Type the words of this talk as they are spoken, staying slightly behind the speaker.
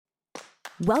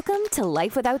Welcome to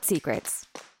Life Without Secrets.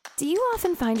 Do you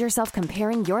often find yourself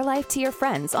comparing your life to your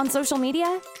friends on social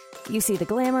media? You see the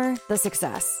glamour, the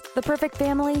success, the perfect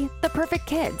family, the perfect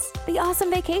kids, the awesome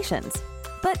vacations.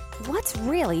 But what's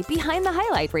really behind the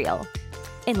highlight reel?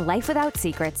 In Life Without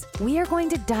Secrets, we are going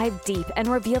to dive deep and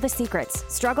reveal the secrets,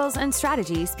 struggles, and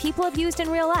strategies people have used in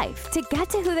real life to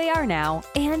get to who they are now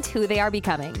and who they are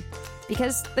becoming.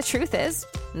 Because the truth is,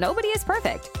 nobody is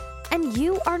perfect. And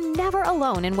you are never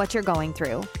alone in what you're going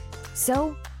through.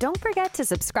 So don't forget to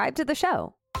subscribe to the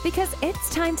show, because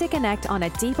it's time to connect on a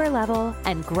deeper level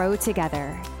and grow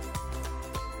together.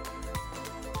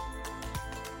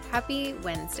 Happy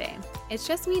Wednesday. It's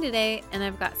just me today, and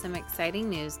I've got some exciting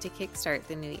news to kickstart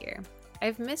the new year.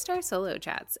 I've missed our solo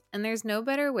chats, and there's no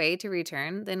better way to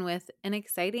return than with an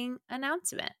exciting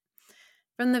announcement.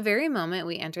 From the very moment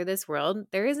we enter this world,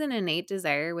 there is an innate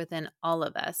desire within all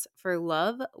of us for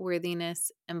love,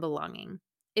 worthiness, and belonging.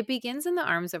 It begins in the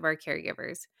arms of our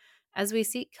caregivers as we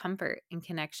seek comfort and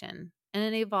connection, and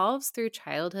it evolves through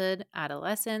childhood,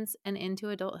 adolescence, and into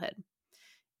adulthood.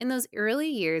 In those early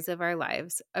years of our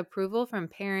lives, approval from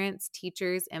parents,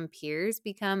 teachers, and peers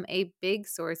become a big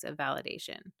source of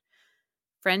validation.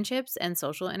 Friendships and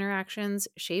social interactions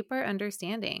shape our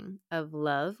understanding of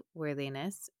love,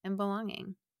 worthiness, and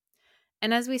belonging.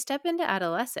 And as we step into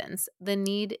adolescence, the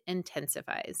need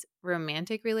intensifies.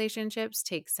 Romantic relationships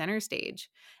take center stage,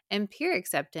 and peer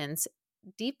acceptance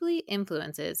deeply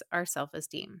influences our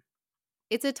self-esteem.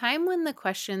 It's a time when the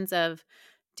questions of,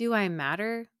 do I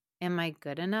matter? Am I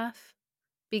good enough?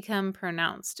 Become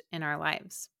pronounced in our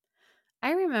lives.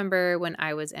 I remember when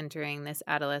I was entering this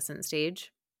adolescent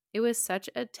stage, it was such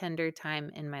a tender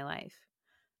time in my life.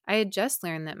 I had just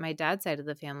learned that my dad's side of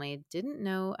the family didn't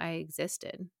know I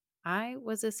existed. I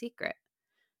was a secret.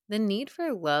 The need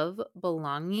for love,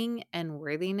 belonging, and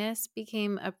worthiness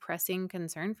became a pressing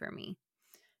concern for me.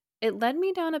 It led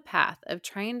me down a path of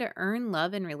trying to earn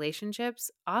love in relationships,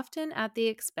 often at the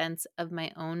expense of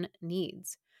my own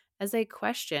needs, as I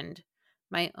questioned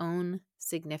my own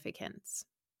significance.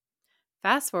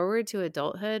 Fast forward to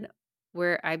adulthood,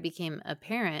 where I became a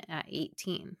parent at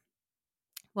 18.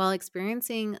 While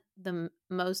experiencing the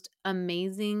most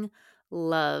amazing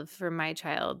love for my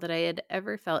child that I had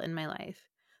ever felt in my life,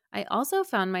 I also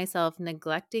found myself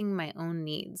neglecting my own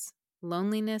needs.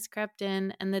 Loneliness crept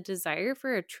in, and the desire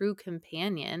for a true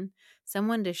companion,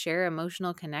 someone to share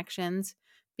emotional connections,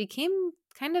 became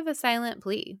kind of a silent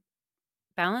plea.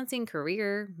 Balancing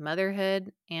career,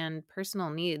 motherhood, and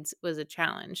personal needs was a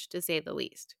challenge, to say the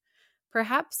least.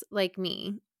 Perhaps, like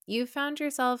me, you found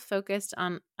yourself focused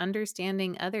on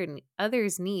understanding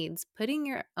others' needs, putting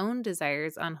your own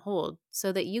desires on hold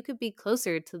so that you could be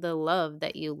closer to the love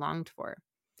that you longed for.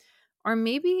 Or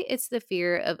maybe it's the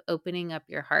fear of opening up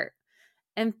your heart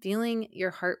and feeling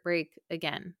your heart break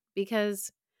again,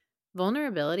 because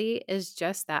vulnerability is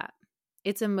just that.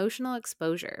 It's emotional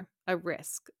exposure, a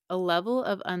risk, a level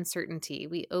of uncertainty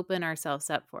we open ourselves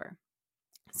up for.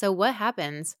 So what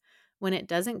happens when it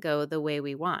doesn't go the way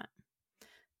we want?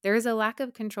 There is a lack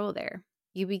of control there.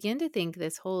 You begin to think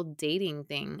this whole dating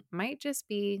thing might just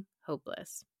be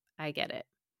hopeless. I get it.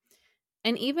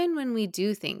 And even when we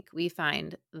do think we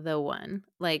find the one,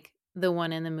 like the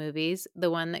one in the movies, the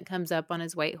one that comes up on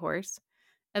his white horse,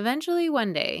 eventually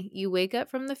one day you wake up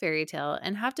from the fairy tale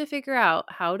and have to figure out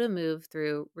how to move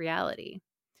through reality.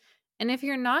 And if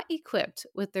you're not equipped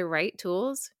with the right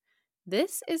tools,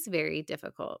 this is very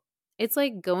difficult. It's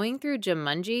like going through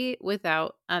Jumanji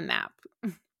without a map.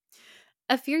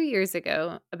 A few years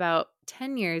ago, about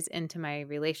 10 years into my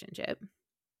relationship,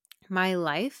 my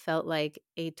life felt like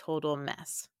a total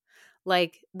mess.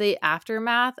 Like the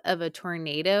aftermath of a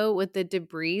tornado with the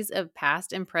debris of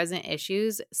past and present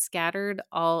issues scattered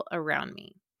all around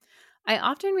me. I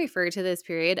often refer to this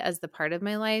period as the part of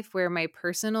my life where my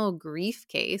personal grief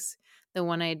case, the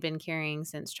one I had been carrying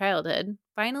since childhood,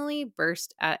 finally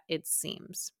burst at its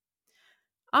seams.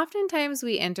 Oftentimes,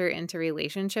 we enter into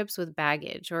relationships with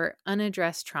baggage or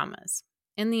unaddressed traumas.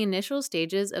 In the initial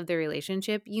stages of the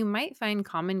relationship, you might find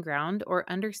common ground or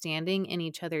understanding in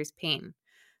each other's pain.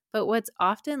 But what's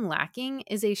often lacking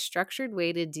is a structured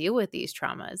way to deal with these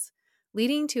traumas,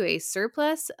 leading to a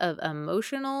surplus of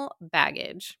emotional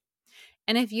baggage.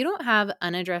 And if you don't have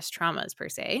unaddressed traumas per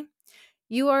se,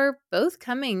 you are both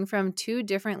coming from two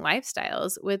different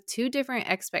lifestyles with two different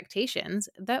expectations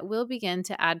that will begin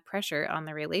to add pressure on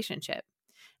the relationship.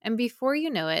 And before you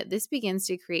know it, this begins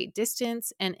to create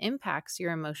distance and impacts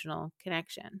your emotional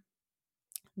connection.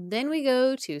 Then we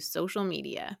go to social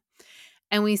media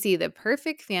and we see the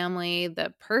perfect family,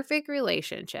 the perfect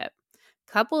relationship.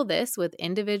 Couple this with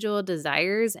individual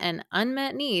desires and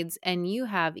unmet needs, and you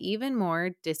have even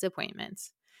more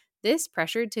disappointments. This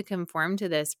pressure to conform to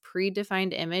this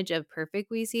predefined image of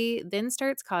perfect we see then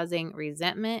starts causing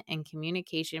resentment and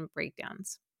communication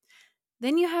breakdowns.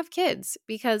 Then you have kids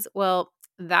because, well,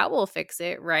 that will fix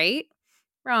it, right?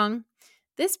 Wrong.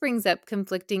 This brings up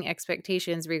conflicting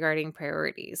expectations regarding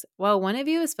priorities. While one of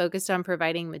you is focused on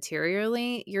providing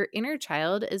materially, your inner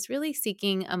child is really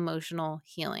seeking emotional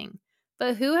healing.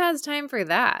 But who has time for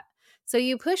that? So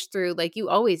you push through like you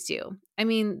always do. I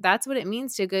mean, that's what it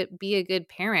means to be a good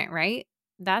parent, right?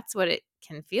 That's what it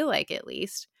can feel like, at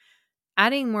least.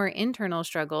 Adding more internal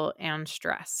struggle and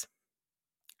stress.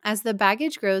 As the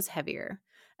baggage grows heavier,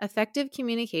 effective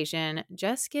communication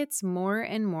just gets more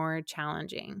and more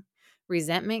challenging.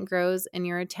 Resentment grows, and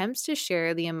your attempts to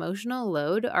share the emotional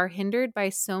load are hindered by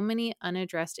so many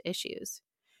unaddressed issues.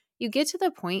 You get to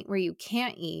the point where you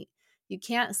can't eat, you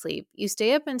can't sleep, you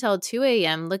stay up until 2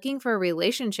 a.m. looking for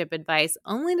relationship advice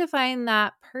only to find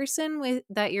that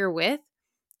that you're with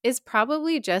is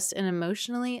probably just an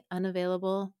emotionally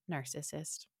unavailable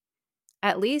narcissist.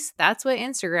 At least that's what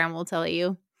Instagram will tell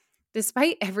you.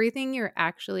 Despite everything you're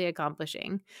actually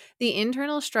accomplishing, the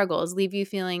internal struggles leave you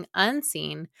feeling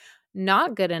unseen,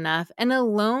 not good enough, and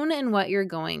alone in what you're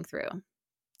going through.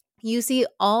 You see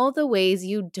all the ways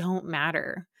you don't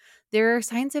matter. There are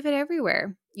signs of it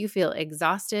everywhere. You feel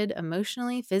exhausted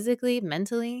emotionally, physically,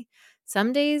 mentally.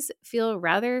 Some days feel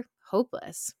rather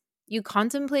hopeless. You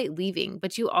contemplate leaving,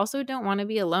 but you also don't want to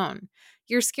be alone.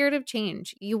 You're scared of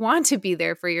change. You want to be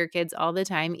there for your kids all the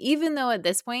time, even though at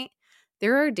this point,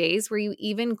 there are days where you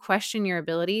even question your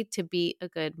ability to be a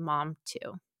good mom,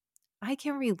 too. I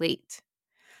can relate.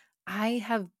 I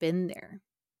have been there.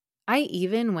 I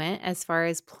even went as far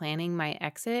as planning my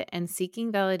exit and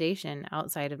seeking validation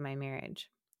outside of my marriage.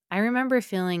 I remember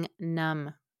feeling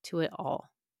numb to it all,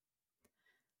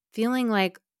 feeling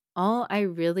like all I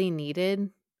really needed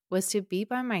was to be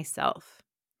by myself.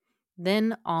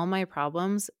 Then all my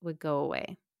problems would go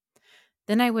away.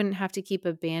 Then I wouldn't have to keep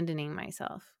abandoning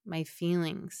myself, my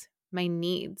feelings, my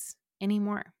needs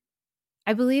anymore.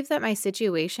 I believe that my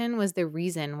situation was the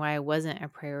reason why I wasn't a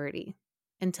priority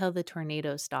until the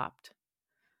tornado stopped.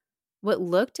 What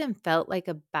looked and felt like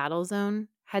a battle zone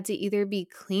had to either be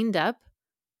cleaned up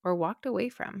or walked away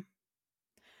from.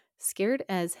 Scared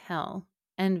as hell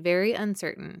and very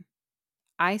uncertain,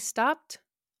 I stopped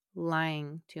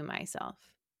lying to myself.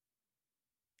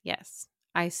 Yes,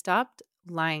 I stopped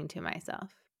lying to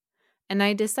myself. And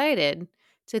I decided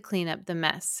to clean up the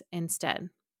mess instead.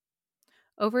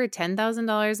 Over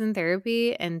 $10,000 in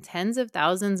therapy and tens of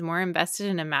thousands more invested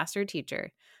in a master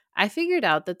teacher, I figured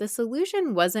out that the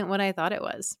solution wasn't what I thought it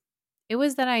was. It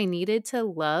was that I needed to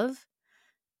love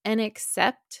and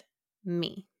accept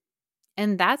me.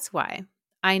 And that's why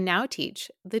I now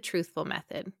teach the truthful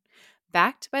method,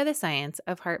 backed by the science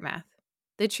of heart math.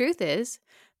 The truth is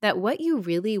that what you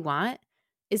really want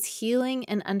is healing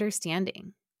and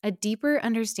understanding, a deeper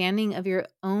understanding of your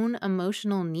own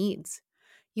emotional needs.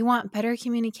 You want better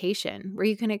communication where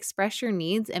you can express your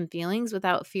needs and feelings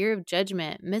without fear of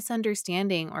judgment,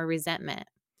 misunderstanding, or resentment.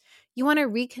 You want to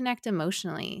reconnect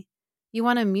emotionally. You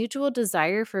want a mutual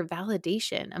desire for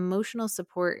validation, emotional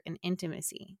support, and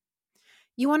intimacy.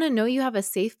 You want to know you have a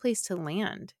safe place to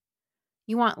land.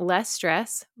 You want less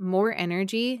stress, more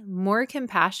energy, more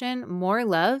compassion, more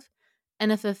love,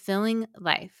 and a fulfilling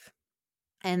life.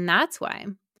 And that's why,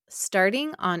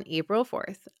 starting on April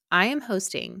 4th, I am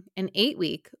hosting an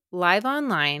 8-week live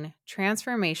online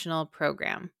transformational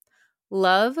program,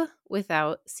 Love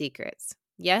Without Secrets.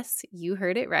 Yes, you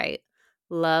heard it right.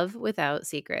 Love without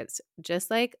secrets,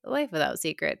 just like life without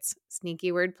secrets.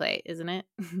 Sneaky wordplay, isn't it?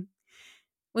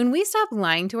 When we stop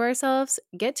lying to ourselves,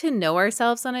 get to know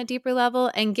ourselves on a deeper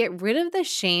level, and get rid of the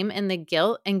shame and the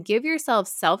guilt and give yourself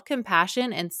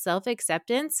self-compassion and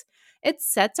self-acceptance, it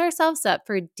sets ourselves up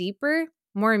for deeper,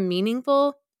 more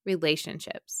meaningful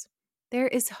relationships. There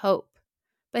is hope.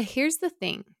 But here's the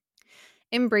thing.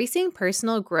 Embracing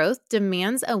personal growth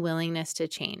demands a willingness to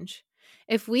change.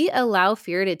 If we allow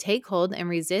fear to take hold and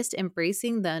resist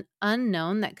embracing the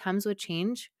unknown that comes with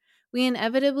change, we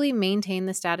inevitably maintain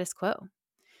the status quo.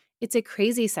 It's a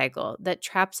crazy cycle that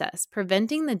traps us,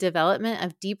 preventing the development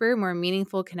of deeper, more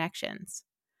meaningful connections.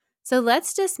 So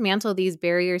let's dismantle these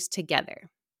barriers together.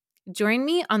 Join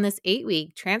me on this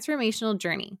 8-week transformational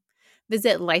journey.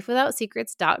 Visit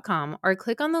lifewithoutsecrets.com or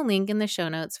click on the link in the show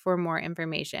notes for more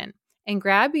information and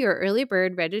grab your early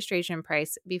bird registration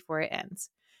price before it ends.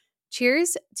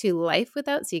 Cheers to life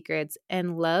without secrets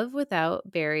and love without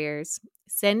barriers.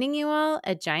 Sending you all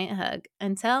a giant hug.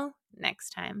 Until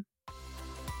next time.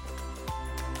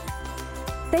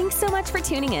 Thanks so much for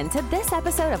tuning in to this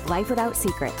episode of Life Without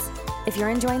Secrets. If you're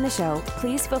enjoying the show,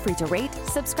 please feel free to rate,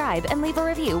 subscribe, and leave a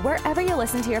review wherever you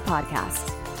listen to your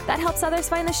podcasts. That helps others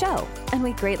find the show, and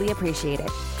we greatly appreciate it.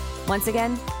 Once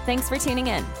again, thanks for tuning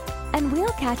in, and we'll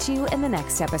catch you in the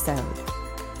next episode.